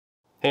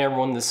Hey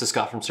everyone, this is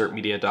Scott from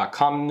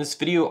certmedia.com. In this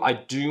video, I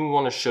do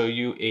want to show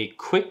you a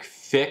quick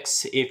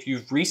fix if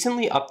you've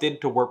recently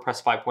updated to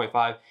WordPress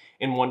 5.5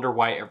 and wonder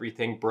why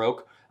everything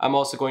broke. I'm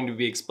also going to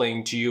be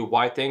explaining to you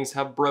why things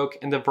have broke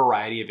and the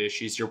variety of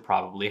issues you're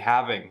probably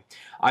having.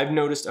 I've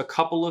noticed a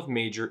couple of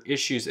major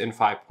issues in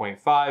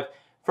 5.5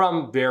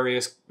 from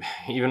various,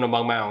 even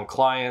among my own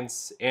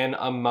clients and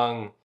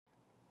among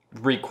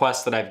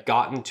requests that I've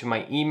gotten to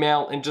my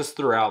email and just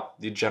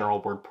throughout the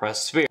general WordPress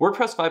sphere.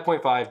 WordPress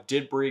 5.5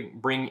 did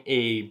bring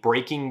a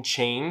breaking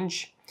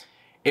change.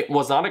 It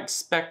was not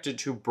expected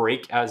to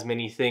break as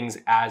many things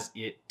as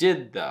it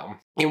did though.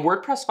 In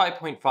WordPress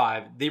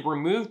 5.5, they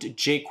removed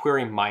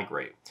JQuery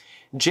Migrate.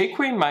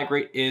 JQuery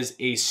Migrate is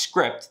a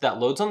script that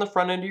loads on the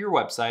front end of your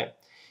website,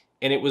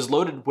 and it was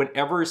loaded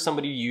whenever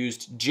somebody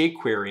used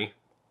JQuery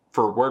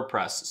for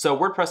WordPress. So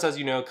WordPress, as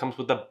you know, comes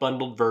with a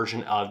bundled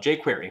version of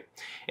jQuery.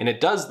 And it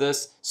does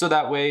this so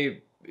that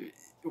way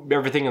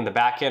everything in the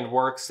back end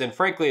works. And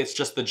frankly, it's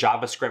just the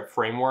JavaScript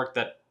framework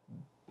that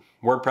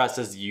WordPress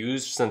has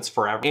used since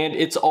forever. And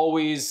it's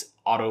always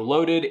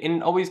auto-loaded and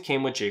it always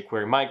came with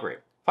jQuery Migrate.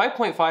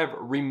 5.5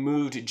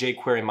 removed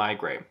jQuery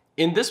Migrate.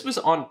 And this was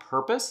on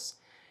purpose,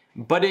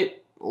 but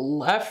it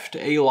left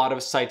a lot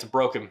of sites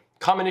broken.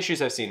 Common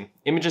issues I've seen: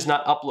 images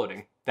not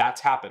uploading.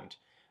 That's happened.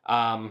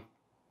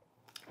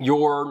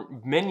 Your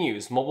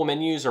menus, mobile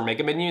menus or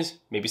mega menus,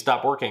 maybe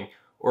stop working,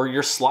 or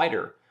your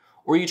slider,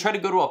 or you try to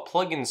go to a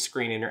plugin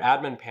screen in your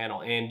admin panel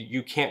and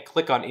you can't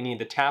click on any of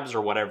the tabs or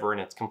whatever and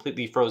it's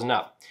completely frozen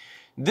up.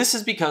 This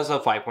is because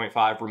of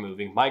 5.5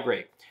 removing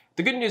Migrate.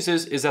 The good news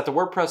is that the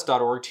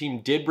WordPress.org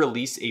team did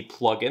release a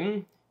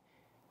plugin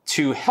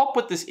to help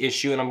with this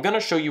issue, and I'm going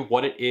to show you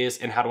what it is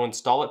and how to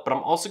install it, but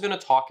I'm also going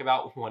to talk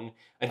about one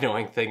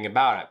annoying thing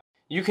about it.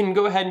 You can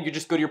go ahead and you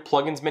just go to your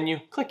plugins menu,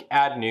 click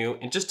add new,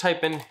 and just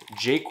type in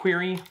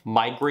jQuery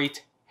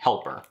Migrate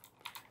Helper.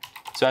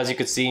 So as you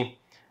can see,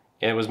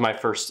 it was my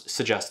first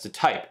suggested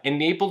type.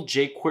 Enable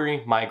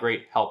jQuery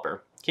Migrate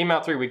Helper. Came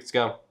out 3 weeks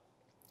ago.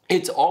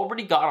 It's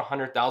already got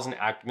 100,000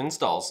 active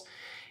installs.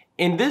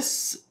 And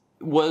this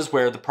was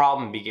where the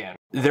problem began.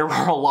 There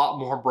were a lot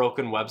more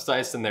broken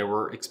websites than there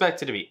were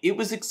expected to be. It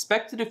was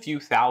expected a few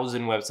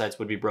thousand websites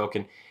would be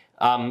broken,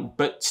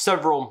 but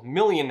several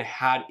million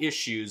had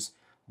issues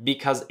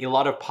because a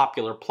lot of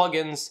popular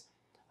plugins,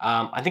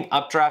 I think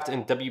Updraft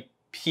and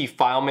WP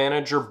File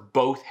Manager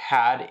both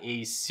had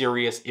a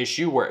serious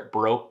issue where it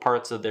broke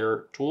parts of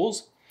their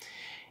tools,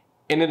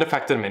 and it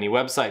affected many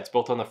websites,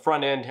 both on the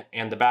front end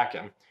and the back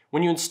end.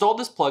 When you install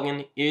this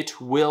plugin, it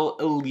will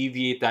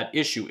alleviate that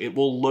issue. It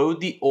will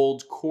load the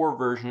old core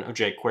version of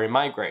jQuery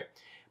Migrate.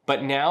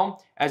 But now,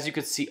 as you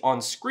can see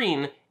on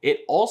screen,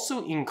 it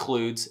also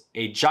includes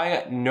a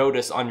giant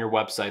notice on your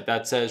website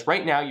that says,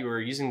 right now you are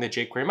using the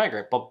jQuery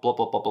Migrate, blah, blah,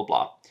 blah, blah, blah,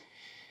 blah.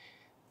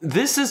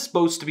 This is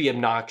supposed to be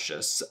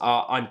obnoxious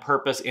on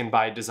purpose and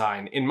by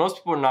design, and most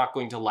people are not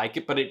going to like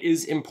it, but it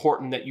is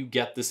important that you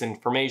get this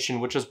information,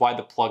 which is why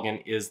the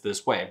plugin is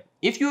this way.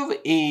 If you have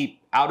a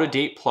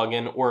out-of-date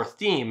plugin or a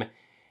theme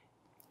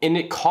and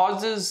it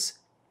causes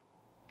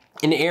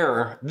an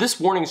error,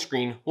 this warning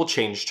screen will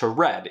change to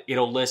red.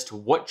 It'll list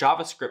what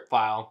JavaScript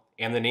file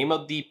and the name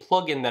of the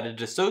plugin that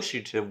is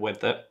associated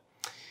with it,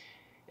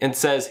 and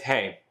says,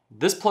 hey,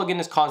 this plugin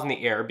is causing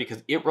the error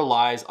because it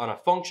relies on a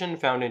function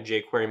found in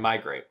jQuery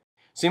Migrate.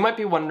 So you might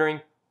be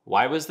wondering,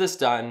 why was this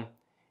done?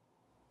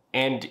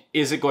 And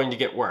is it going to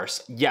get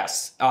worse?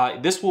 Yes,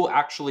 this will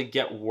actually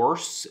get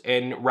worse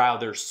and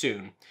rather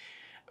soon.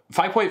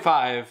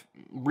 5.5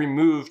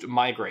 removed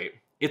Migrate.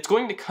 It's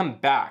going to come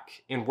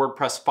back in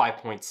WordPress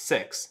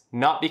 5.6,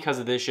 not because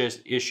of this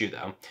issue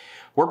though.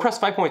 WordPress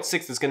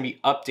 5.6 is going to be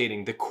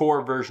updating the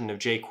core version of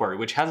jQuery,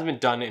 which hasn't been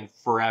done in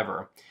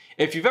forever.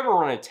 If you've ever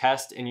run a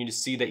test and you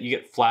just see that you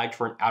get flagged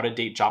for an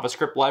out-of-date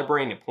JavaScript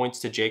library and it points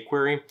to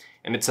jQuery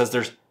and it says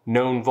there's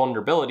known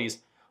vulnerabilities,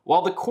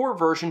 while the core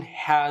version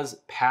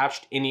has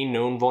patched any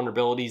known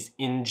vulnerabilities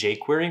in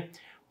jQuery,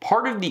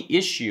 part of the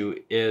issue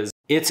is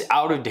it's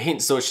out of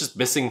date, so it's just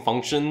missing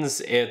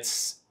functions.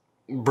 It's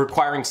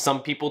requiring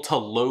some people to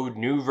load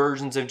new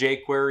versions of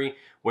jQuery,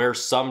 where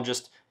some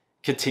just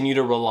continue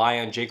to rely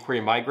on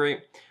jQuery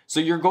Migrate. So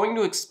you're going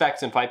to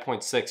expect in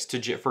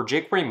 5.6 for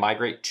jQuery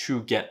Migrate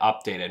to get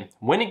updated.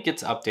 When it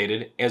gets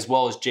updated, as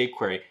well as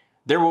jQuery,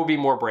 there will be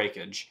more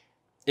breakage.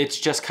 It's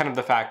just kind of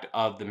the fact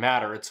of the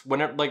matter. It's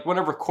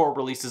whenever core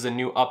releases a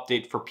new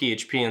update for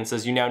PHP and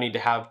says you now need to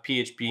have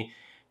PHP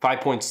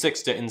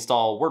 5.6 to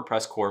install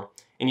WordPress core,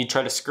 and you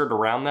try to skirt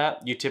around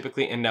that, you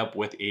typically end up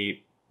with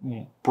a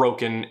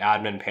broken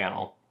admin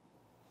panel.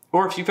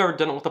 Or if you've ever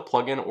done it with a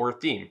plugin or a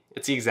theme,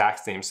 it's the exact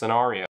same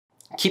scenario.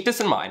 Keep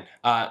this in mind.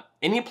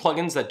 Any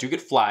plugins that do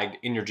get flagged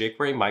in your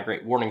jQuery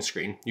Migrate warning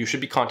screen, you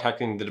should be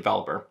contacting the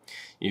developer.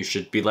 You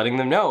should be letting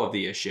them know of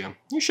the issue.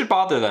 You should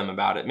bother them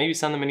about it. Maybe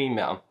send them an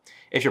email.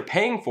 If you're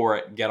paying for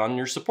it, get on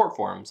your support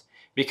forums.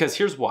 Because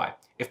here's why.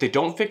 If they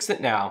don't fix it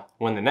now,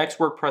 when the next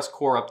WordPress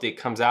core update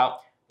comes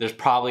out, there's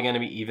probably going to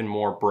be even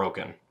more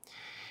broken.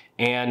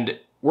 And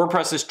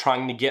WordPress is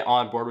trying to get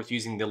on board with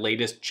using the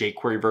latest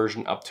jQuery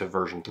version up to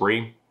version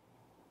 3.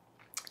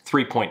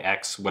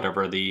 3.x,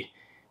 whatever the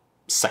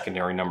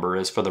secondary number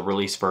is for the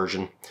release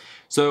version.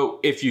 So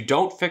if you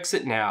don't fix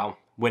it now,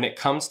 when it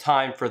comes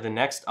time for the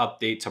next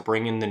update to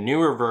bring in the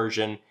newer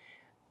version,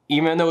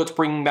 even though it's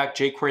bringing back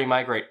jQuery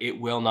Migrate, it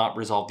will not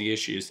resolve the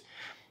issues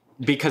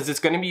because it's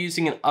going to be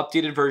using an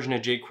updated version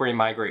of jQuery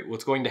Migrate.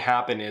 What's going to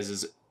happen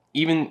is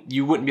even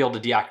you wouldn't be able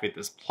to deactivate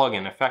this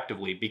plugin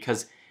effectively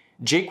because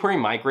jQuery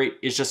Migrate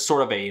is just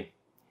sort of a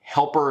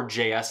helper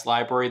JS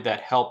library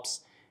that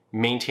helps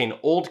maintain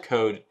old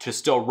code to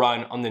still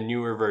run on the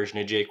newer version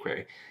of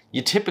jQuery.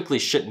 You typically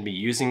shouldn't be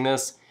using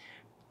this.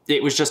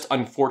 It was just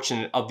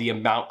unfortunate of the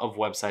amount of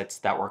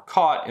websites that were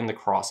caught in the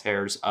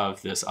crosshairs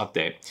of this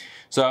update.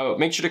 So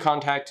make sure to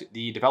contact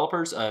the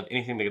developers of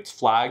anything that gets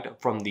flagged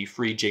from the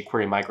free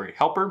jQuery Migrate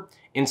helper.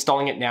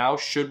 Installing it now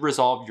should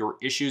resolve your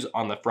issues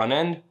on the front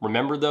end.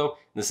 Remember though,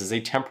 this is a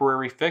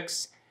temporary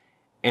fix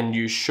and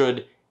you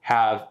should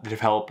have the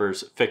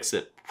developers fix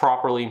it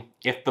properly.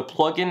 If the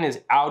plugin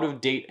is out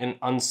of date and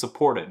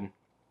unsupported,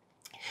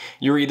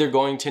 you're either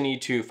going to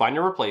need to find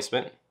a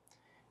replacement,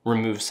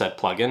 remove said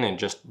plugin and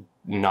just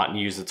not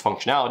use its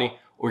functionality,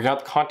 or you're gonna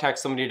have to contact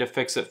somebody to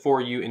fix it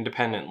for you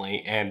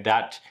independently, and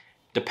that,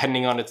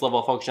 depending on its level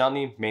of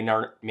functionality, may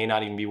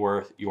not even be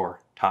worth your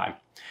time.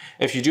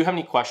 If you do have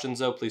any questions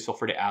though, please feel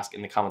free to ask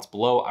in the comments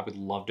below. I would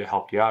love to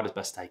help you out as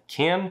best I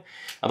can.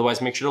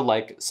 Otherwise, make sure to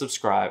like,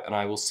 subscribe, and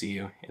I will see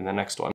you in the next one.